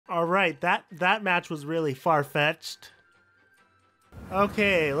All right, that match was really far-fetched.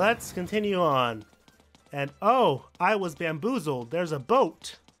 Okay, let's continue on. And oh, I was bamboozled. There's a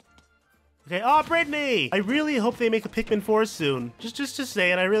boat. Okay, oh, Brittany! I really hope they make a Pikmin 4 soon. Just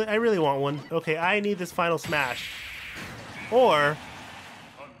saying, I really want one. Okay, I need this final smash. Or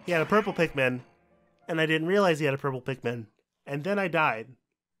he had a purple Pikmin, and I didn't realize he had a purple Pikmin. And then I died.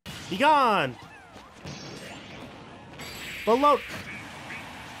 Be gone! Below.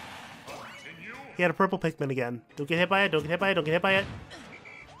 He had a purple Pikmin again. Don't get hit by it, don't get hit by it, don't get hit by it.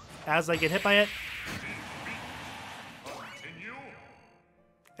 As I get hit by it.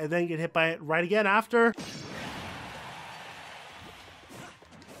 And then get hit by it right again after.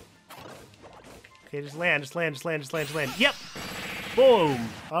 Okay, just land, just land, just land, just land, just land. Yep! Boom!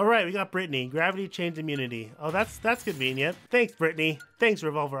 Alright, we got Brittany. Gravity Change Immunity. Oh, that's convenient. Thanks, Brittany. Thanks,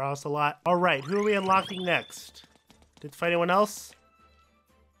 Revolver Ocelot. Alright, who are we unlocking next? Did we find anyone else?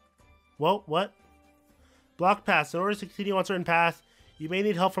 Whoa, what? Block paths. In order to continue on a certain path, you may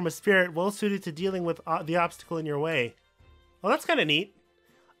need help from a spirit well suited to dealing with the obstacle in your way. Oh, that's kind of neat.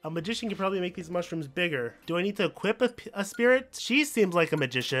 A magician can probably make these mushrooms bigger. Do I need to equip a spirit? She seems like a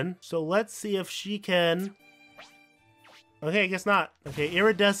magician. So let's see if she can... Okay, I guess not. Okay,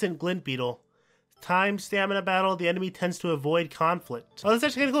 Iridescent Glint Beetle. Time, stamina battle, the enemy tends to avoid conflict. Oh, that's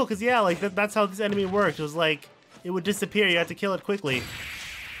actually kind of cool, because yeah, like that's how this enemy worked. It was like, it would disappear, you had to kill it quickly.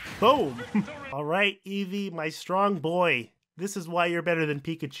 Boom! Alright, Eevee, my strong boy. This is why you're better than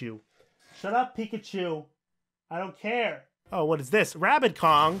Pikachu. Shut up, Pikachu. I don't care. Oh, what is this? Rabid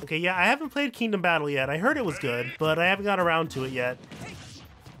Kong. Okay, yeah, I haven't played Kingdom Battle yet. I heard it was good, but I haven't got around to it yet.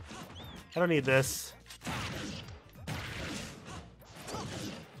 I don't need this.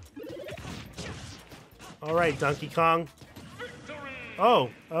 Alright, Donkey Kong. Oh,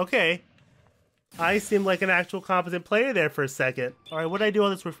 okay. I seem like an actual competent player there for a second. Alright, what did I do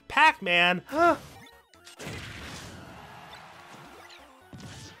on this with Pac-Man? Huh.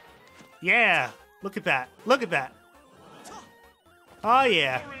 Yeah, look at that. Look at that. Oh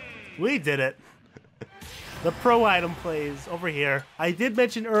yeah, we did it. The pro item plays over here. I did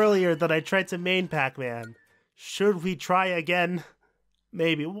mention earlier that I tried to main Pac-Man. Should we try again?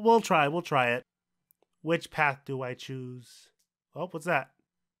 Maybe. We'll try it. Which path do I choose? Oh, what's that?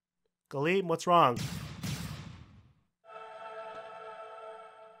 Galeem, what's wrong?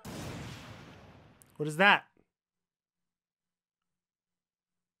 What is that?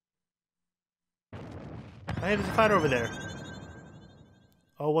 I had a fighter over there.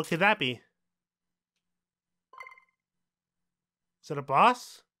 Oh, what could that be? Is it a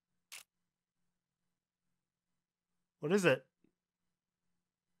boss? What is it?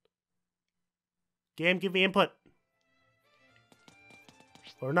 Game, give me input.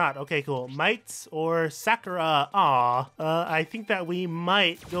 Or not. Okay, cool. Mites or Sakura? Aw. I think that we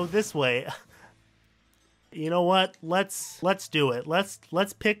might go this way. You know what? Let's do it.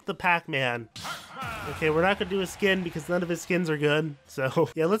 Let's pick the Pac-Man. Okay, we're not gonna do a skin because none of his skins are good. So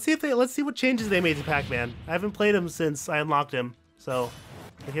yeah, let's see what changes they made to Pac-Man. I haven't played him since I unlocked him. So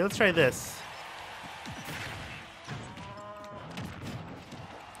okay, let's try this.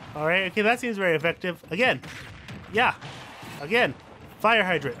 All right, okay, that seems very effective. Again, yeah, again, fire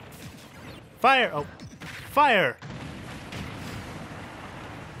hydrant, fire. Oh, fire!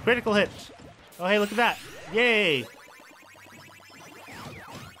 Critical hit. Oh, hey, look at that! Yay!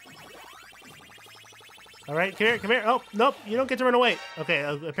 All right, come here, come here. Oh, nope, you don't get to run away. Okay,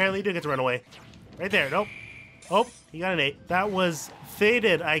 apparently you do get to run away. Right there, nope. Oh, you got an 8. That was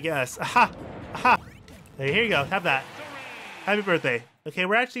faded, I guess. Aha, aha. Hey, here you go, have that. Happy birthday. Okay,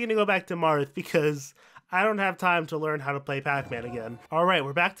 we're actually gonna go back to Marth because I don't have time to learn how to play Pac-Man again. All right,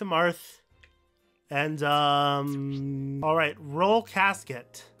 we're back to Marth. And, all right, Roll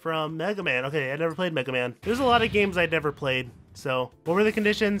Casket from Mega Man. Okay, I never played Mega Man. There's a lot of games I'd never played. So, what were the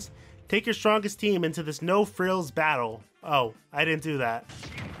conditions? Take your strongest team into this no frills battle. Oh, I didn't do that.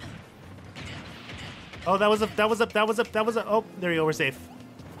 Oh, that was a, oh, there you go, we're safe.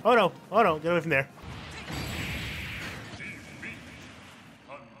 Oh no, get away from there.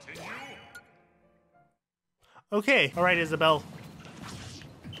 Okay, all right, Isabelle.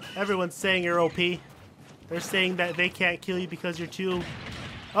 Everyone's saying you're OP. They're saying that they can't kill you because you're too...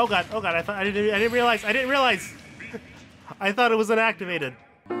 Oh god, I didn't realize. I thought it was unactivated.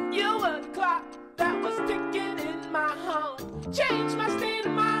 You were the clock that was ticking in my home. Changed my state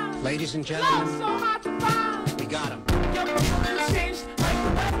of mind. Ladies and gentlemen, Love so hard to find. we got him. Your performance changed like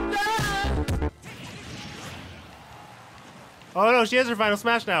the weather. Oh no, she has her final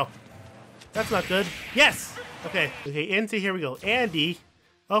smash now. That's not good. Yes! Okay, into here we go. Andy.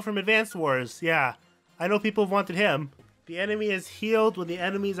 Oh, from Advanced Wars. Yeah, I know people have wanted him. The enemy is healed when the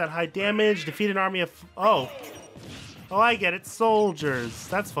enemy is at high damage. Defeat an army of... Oh, I get it. Soldiers.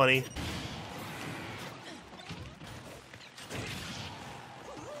 That's funny.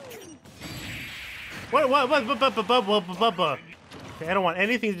 What? Okay, I don't want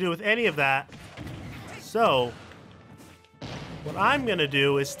anything to do with any of that. So, what I'm gonna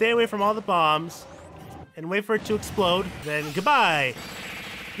do is stay away from all the bombs and wait for it to explode. Then goodbye.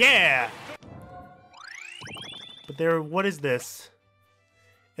 Yeah. But what is this?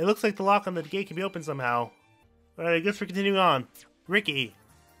 It looks like the lock on the gate can be opened somehow. All right, I guess we're continuing on. Ricky.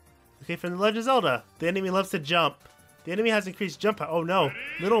 Okay, from The Legend of Zelda. The enemy loves to jump. The enemy has increased jump power. Oh no,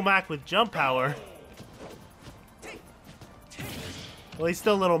 Little Mac with jump power. Well, he's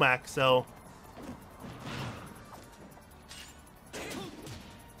still Little Mac, so...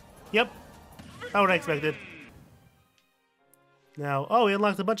 Yep. Not what I expected. Now, oh, we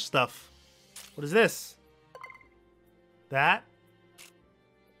unlocked a bunch of stuff. What is this? That?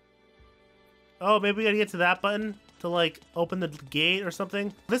 Oh, maybe we gotta get to that button to, like, open the gate or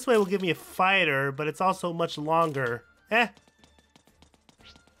something? This way will give me a fighter, but it's also much longer.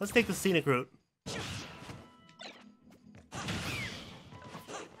 Let's take the scenic route.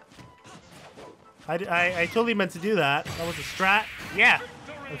 I totally meant to do that. That was a strat. Yeah.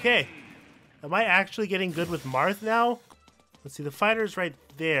 Okay. Am I actually getting good with Marth now? Let's see, the fighter's right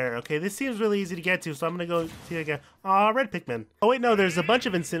there. Okay, this seems really easy to get to, so I'm gonna go see again. Aw, red Pikmin. Oh wait, no, there's a bunch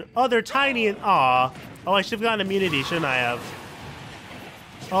of oh, they're tiny and aw. Oh, I should have gotten immunity, shouldn't I have?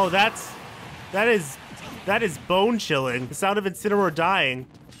 Oh, that is bone chilling. The sound of Incineroar dying.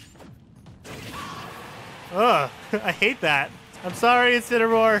 Ugh, I hate that. I'm sorry,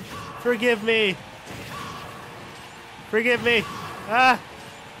 Incineroar. Forgive me. Forgive me. Ah!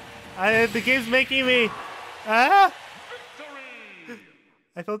 The game's making me. Ah!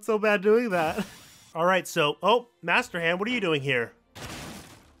 I felt so bad doing that. All right, so, oh, Master Hand, what are you doing here?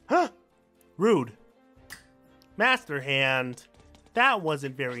 Huh? Rude. Master Hand. That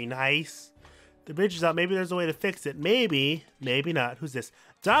wasn't very nice. The bridge is out. Maybe there's a way to fix it. Maybe. Maybe not. Who's this?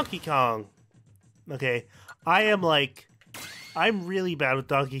 Donkey Kong. Okay. I'm really bad with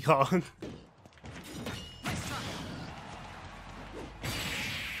Donkey Kong.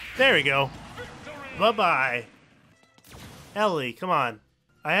 There we go. Bye-bye. Ellie, come on.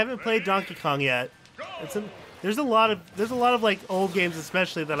 I haven't played Donkey Kong yet. There's a lot of like old games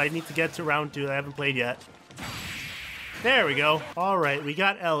especially that I need to get around to that I haven't played yet. There we go. All right, we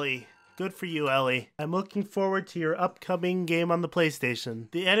got Ellie. Good for you, Ellie. I'm looking forward to your upcoming game on the PlayStation.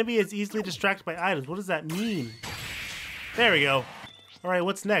 The enemy is easily distracted by items. What does that mean? There we go. All right,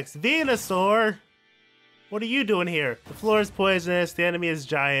 what's next? Venusaur! What are you doing here? The floor is poisonous. The enemy is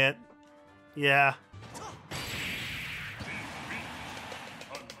giant. Yeah.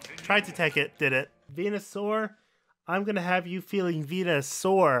 Tried to take it, did it. Venusaur, I'm gonna have you feeling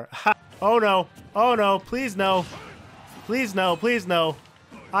Venusaur. Oh no, oh no, please no. Please no, please no.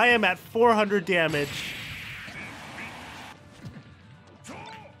 I am at 400 damage.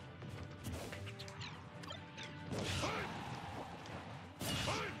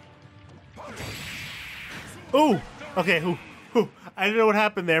 Ooh, okay, ooh. I didn't know what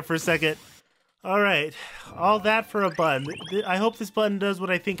happened there for a second. All right, all that for a button. I hope this button does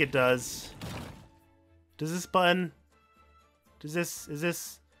what I think it does. Does this button, is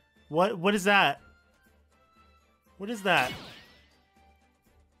this, what is that? What is that?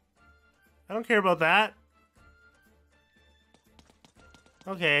 I don't care about that.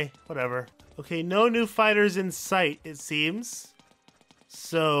 Okay, whatever. Okay, no new fighters in sight, it seems.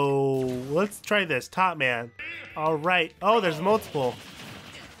 So, let's try this. Top Man. All right. Oh, there's multiple.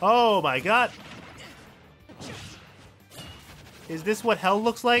 Oh my god. Is this what hell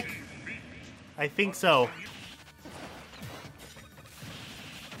looks like? I think so.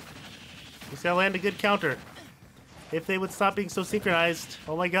 He's gotta land a good counter. If they would stop being so synchronized.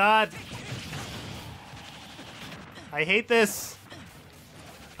 Oh my god. I hate this.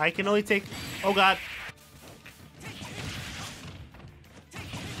 I can only take... Oh god.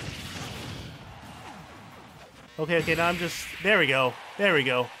 Okay, now I'm just... There we go. There we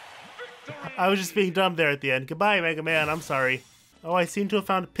go. I was just being dumb there at the end. Goodbye, Mega Man. I'm sorry. Oh, I seem to have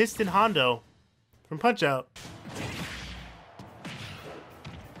found Piston Hondo from Punch-Out.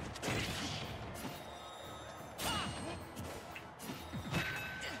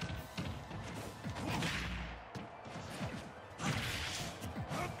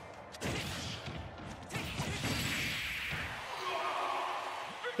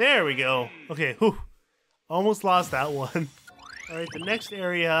 There we go. Okay, whew. Almost lost that one. Alright, the next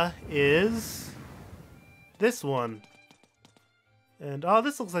area is this one. And oh,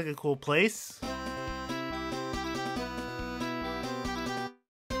 this looks like a cool place.